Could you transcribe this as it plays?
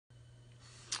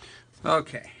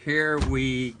Okay, here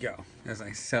we go. As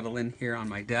I settle in here on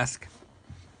my desk.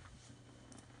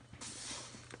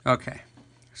 Okay,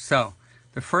 so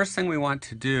the first thing we want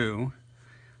to do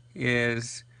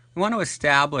is we want to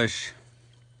establish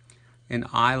an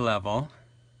eye level.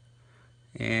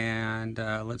 And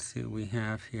let's see what we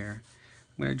have here.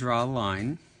 I'm going to draw a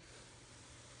line.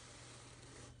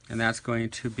 And that's going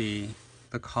to be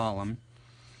the column.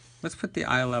 Let's put the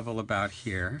eye level about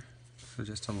here. So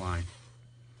just a line.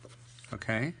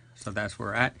 Okay, so that's where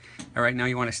we're at. All right, now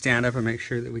you want to stand up and make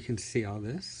sure that we can see all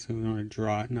this. So we want to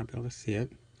draw it and not be able to see it.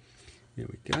 Here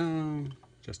we go.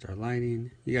 Just our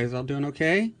lighting. You guys all doing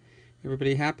okay?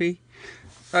 Everybody happy?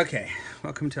 Okay,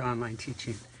 welcome to online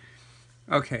teaching.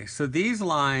 Okay, so these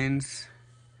lines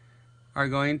are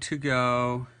going to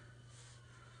go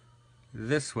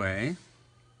this way.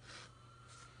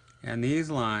 And these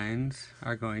lines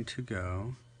are going to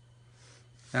go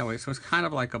that way. So it's kind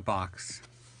of like a box.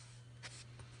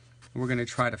 We're going to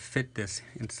try to fit this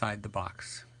inside the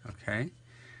box. Okay?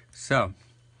 So,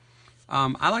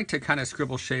 I like to kind of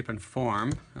scribble shape and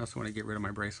form. I also want to get rid of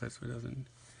my bracelet so it doesn't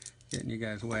get in you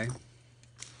guys' way.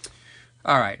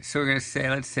 All right, so we're going to say,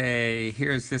 let's say,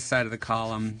 here's this side of the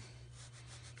column.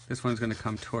 This one's going to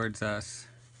come towards us.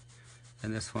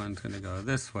 And this one's going to go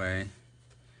this way.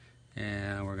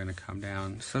 And we're going to come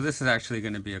down. So this is actually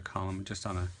going to be a column just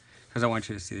on a, because I want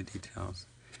you to see the details.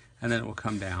 And then it will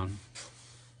come down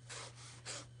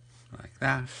like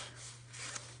that.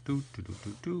 Do, do, do,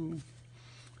 do, do.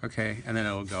 Okay, and then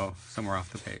it will go somewhere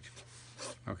off the page.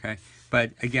 Okay,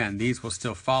 but again, these will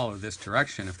still follow this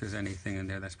direction if there's anything in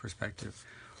there that's perspective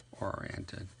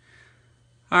oriented.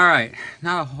 All right,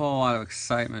 not a whole lot of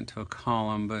excitement to a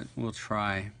column, but we'll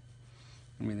try.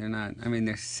 I mean, they're not, I mean,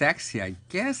 they're sexy. I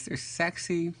guess they're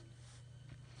sexy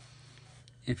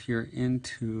if you're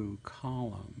into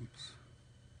columns,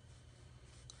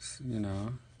 you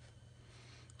know.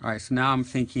 All right, so now I'm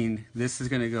thinking this is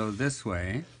going to go this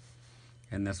way,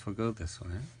 and this will go this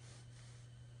way.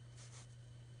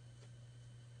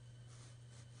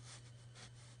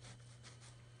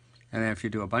 And then if you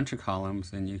do a bunch of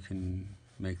columns, then you can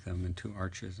make them into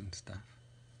arches and stuff.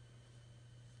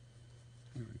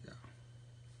 There we go.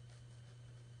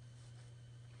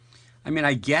 I mean,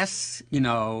 I guess, you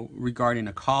know, regarding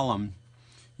a column,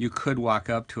 you could walk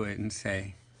up to it and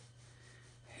say,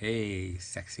 hey,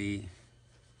 sexy,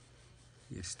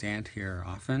 you stand here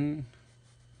often?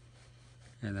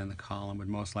 And then the column would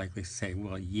most likely say,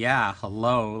 well, yeah,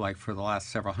 hello, like for the last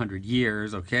several hundred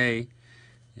years, okay?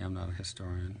 Yeah, I'm not a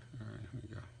historian. All right, here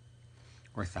we go.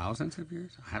 Or thousands of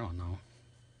years? I don't know.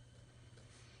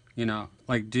 You know,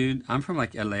 like, dude, I'm from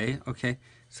like LA, okay?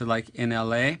 So like in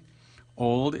LA,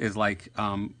 old is like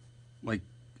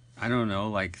I don't know,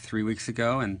 like 3 weeks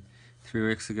ago, and 3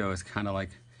 weeks ago is kind of like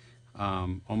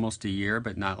almost a year,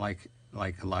 but not like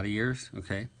a lot of years,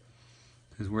 okay?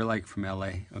 Because we're like from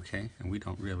LA, okay, and we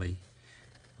don't really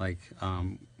like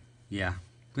yeah,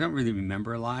 we don't really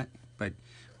remember a lot, but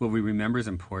what we remember is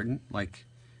important. Like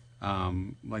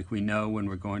we know when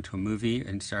we're going to a movie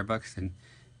in Starbucks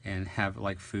and have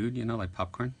like food, you know, like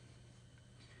popcorn.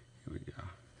 Here we go.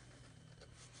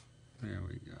 There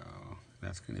we go.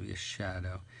 That's going to be a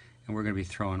shadow. And we're going to be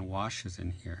throwing washes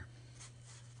in here.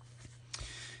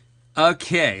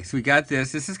 Okay, so we got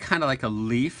this. This is kind of like a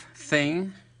leaf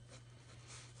thing,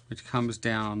 which comes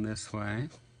down this way.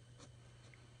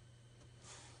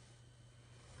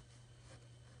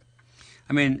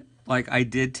 I mean, like I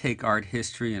did take art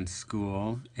history in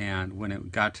school, and when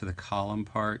it got to the column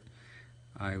part,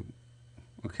 I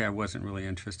wasn't really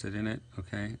interested in it.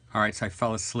 Okay, all right, so I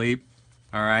fell asleep.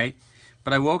 All right,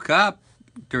 but I woke up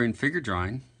during figure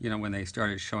drawing, you know, when they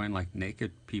started showing like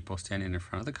naked people standing in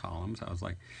front of the columns. I was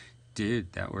like,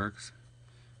 dude, that works.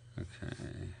 Okay,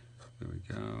 there we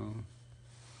go.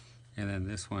 And then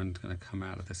this one's going to come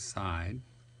out of the side.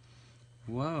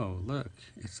 Whoa, look,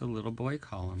 it's a little boy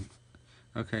column.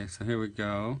 Okay, so here we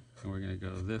go. And we're going to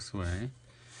go this way.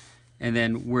 And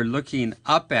then we're looking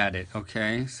up at it,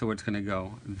 okay? So it's going to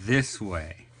go this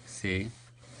way, see?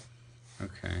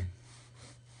 Okay.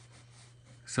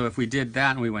 So if we did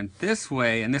that and we went this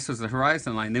way, and this was the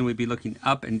horizon line, then we'd be looking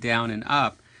up and down and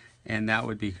up, and that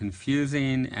would be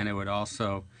confusing, and it would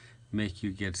also make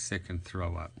you get sick and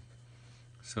throw up.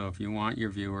 So if you want your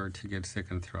viewer to get sick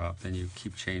and throw up, then you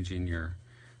keep changing your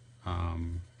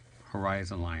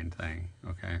horizon line thing,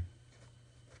 okay?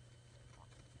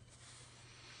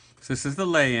 So this is the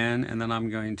lay-in, and then I'm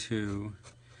going to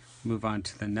move on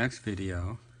to the next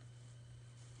video.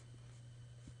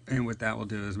 And what that will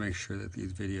do is make sure that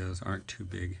these videos aren't too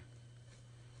big.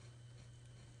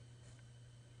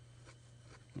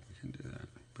 We can do that.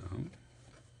 Boom.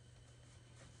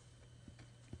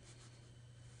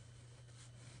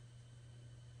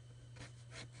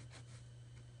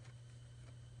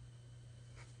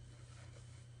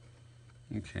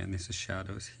 Okay, and this is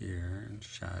shadows here, and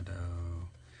shadow.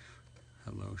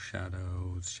 Hello,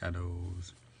 shadows,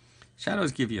 shadows.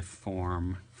 Shadows give you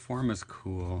form. Form is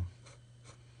cool.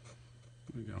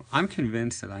 There we go. I'm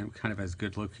convinced that I'm kind of as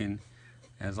good looking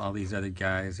as all these other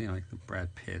guys, you know, like the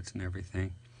Brad Pitts and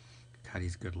everything. God,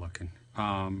 he's good looking.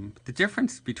 The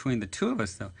difference between the two of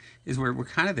us, though, is we're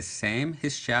kind of the same.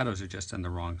 His shadows are just in the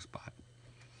wrong spot,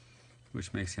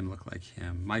 which makes him look like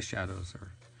him. My shadows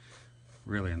are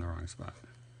really in the wrong spot.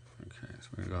 Okay, so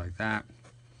we're going to go like that.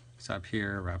 Stop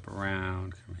here, wrap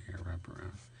around, come here, wrap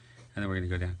around. And then we're going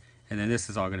to go down. And then this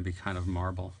is all going to be kind of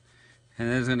marble. And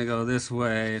then it's going to go this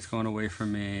way. It's going away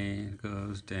from me. It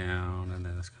goes down, and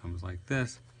then this comes like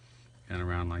this, and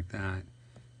around like that.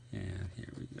 And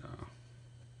here we go.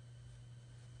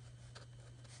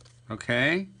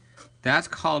 Okay? That's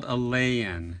called a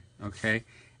lay-in, okay?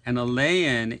 And a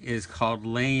lay-in is called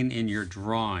laying in your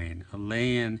drawing. A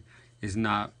lay-in is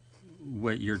not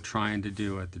what you're trying to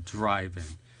do at the drive-in.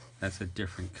 That's a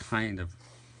different kind of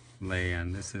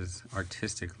lay-in. This is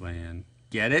artistic lay-in.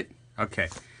 Get it? Okay.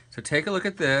 So take a look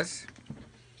at this.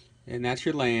 And that's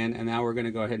your lay-in. And now we're going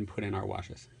to go ahead and put in our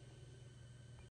washes.